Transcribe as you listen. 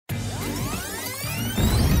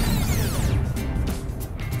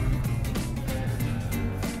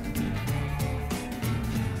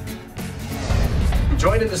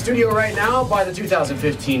Joined in the studio right now by the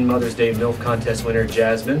 2015 Mother's Day MILF Contest winner,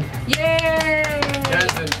 Jasmine. Yay!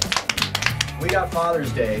 Jasmine, we got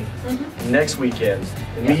Father's Day next weekend.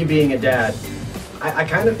 And me being a dad, I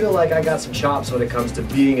kind of feel like I got some chops when it comes to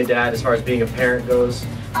being a dad as far as being a parent goes.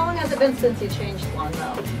 How long has it been since you changed one,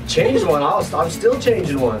 though? Changed one? I'm still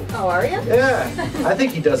changing one. Oh, are you? Yeah. I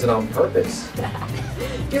think he does it on purpose.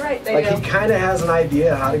 You're right, Like, he kind of has an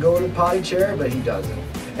idea how to go in the potty chair, but he doesn't.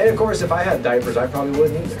 And of course, if I had diapers, I probably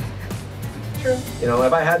wouldn't either. True. You know,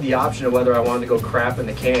 if I had the option of whether I wanted to go crap in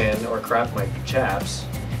the can or crap my chaps,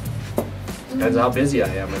 depends how busy I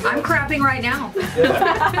am. I'm crapping right now.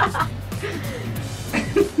 Yeah.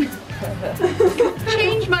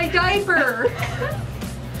 Change my diaper.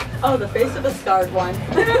 Oh, the face of a scarred one.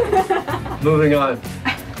 Moving on.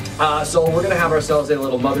 So we're gonna have ourselves a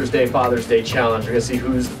little Mother's Day, Father's Day challenge. We're gonna see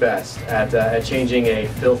who's the best at changing a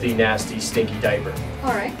filthy, nasty, stinky diaper.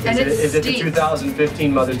 All right. Is it the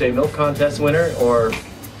 2015 Mother's Day MILF Contest winner or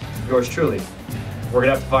yours truly? We're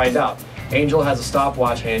gonna have to find out. Angel has a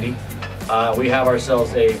stopwatch handy. We have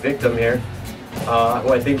ourselves a victim here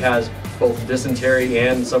who I think has both dysentery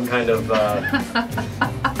and some kind of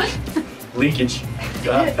leakage.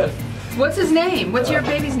 What's his name? What's your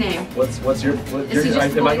baby's name? What's your? Is he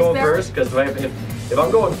just am I going Boys first? Because if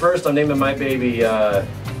I'm going first, I'm naming my baby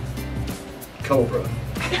Cobra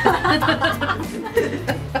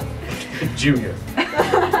Junior.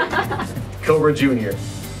 Cobra Junior.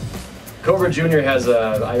 Cobra Junior has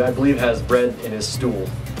I believe has bread in his stool.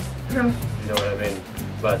 Yeah. You know what I mean?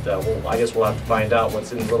 But I guess we'll have to find out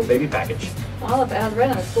what's in the little baby package. Well, if it has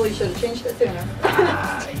red on its stool, you should have changed it sooner.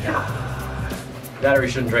 Yeah. That or you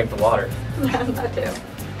shouldn't drink the water. That too.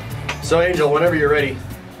 So Angel, whenever you're ready,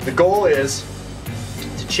 the goal is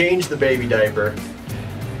to change the baby diaper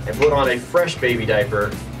and put on a fresh baby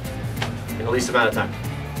diaper in the least amount of time.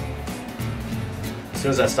 As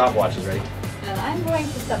soon as that stopwatch is ready. And I'm going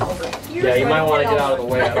to step over here. Yeah, you so might I don't want to get get out all of the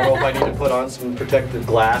way. I don't know if I need to put on some protective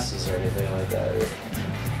glasses or anything like that.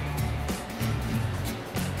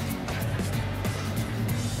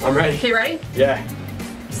 I'm ready. Okay, ready? Yeah.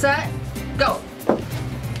 Set, go.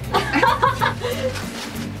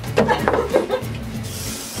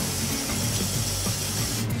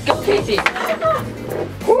 Go, Casey.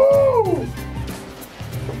 Woo!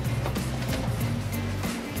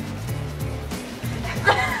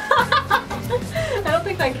 I don't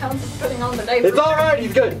think that counts as putting on the diaper. It's all right.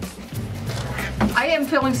 He's good. I am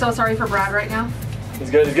feeling so sorry for Brad right now. He's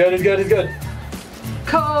good. He's good. He's good. He's good.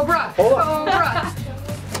 Cobra. Hold on. Cobra.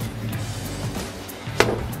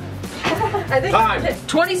 I think Time.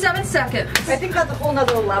 27 seconds. I think that's a whole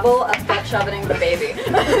nother level of butt shoving the baby.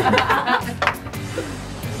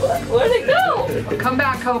 Where'd it go? Come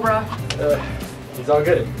back, Cobra. He's all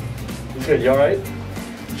good. He's good. You all right?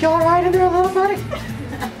 You all right in there, little buddy?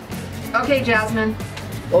 Okay, Jasmine.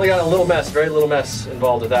 Only got a little mess, very little mess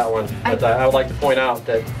involved with that one. But I would like to point out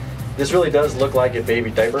that this really does look like a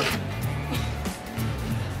baby diaper.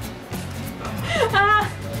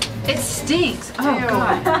 It stinks. Oh, Ew.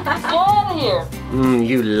 God. Get out of here.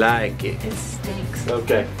 You like it. It stinks.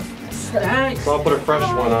 Okay. It stinks. So I'll put a fresh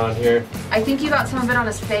one on here. I think you got some of it on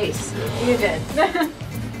his face. You did.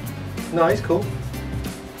 No, he's cool.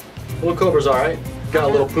 Little Cobra's all right. Got a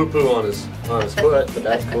little poo-poo on his foot, but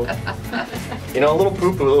that's cool. You know, a little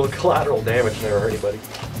poo-poo, a little collateral damage never hurt anybody.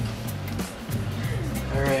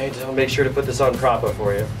 All right, I'll make sure to put this on proper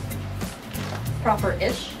for you.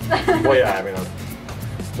 Proper-ish. Well, yeah, I mean,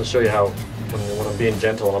 I'll show you how when I'm being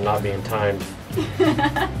gentle and I'm not being timed.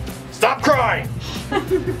 Stop crying!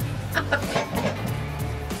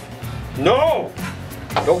 No!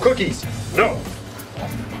 No cookies! No!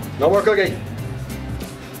 No more cookies!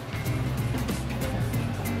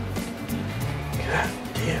 God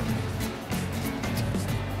damn.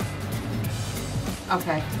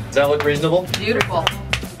 Okay. Does that look reasonable? Beautiful.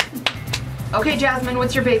 Okay, Jasmine,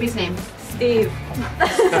 what's your baby's name? Steve.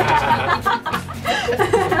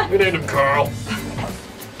 We named him Carl.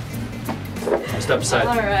 Step aside.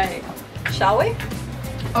 All right. Shall we?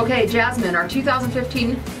 Okay, Jasmine, our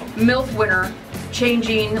 2015 MILF winner,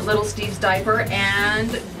 changing little Steve's diaper,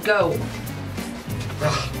 and go.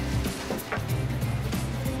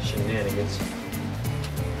 Shenanigans.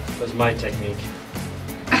 That was my technique.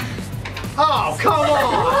 Oh, come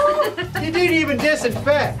on! You didn't even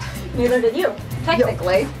disinfect. Neither did you.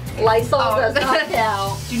 Technically, Lysol does not Oh.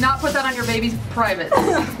 count. Do not put that on your baby's privates.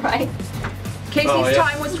 Right? Casey's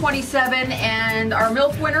time was 27, and our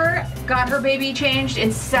MILF winner got her baby changed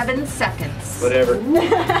in 7 seconds. Whatever.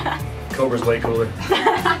 Cobra's way cooler.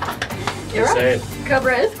 You're Just right. saying.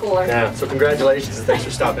 Cobra is cooler. Yeah, so congratulations and thanks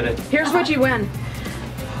for stopping in. Here's what you win.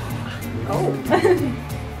 Oh.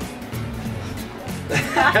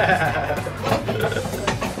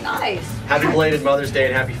 Nice. Happy belated Mother's Day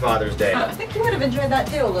and happy Father's Day. I think you would have enjoyed that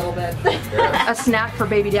too a little bit. Yeah. A snack for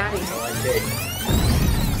baby daddy. I like cake.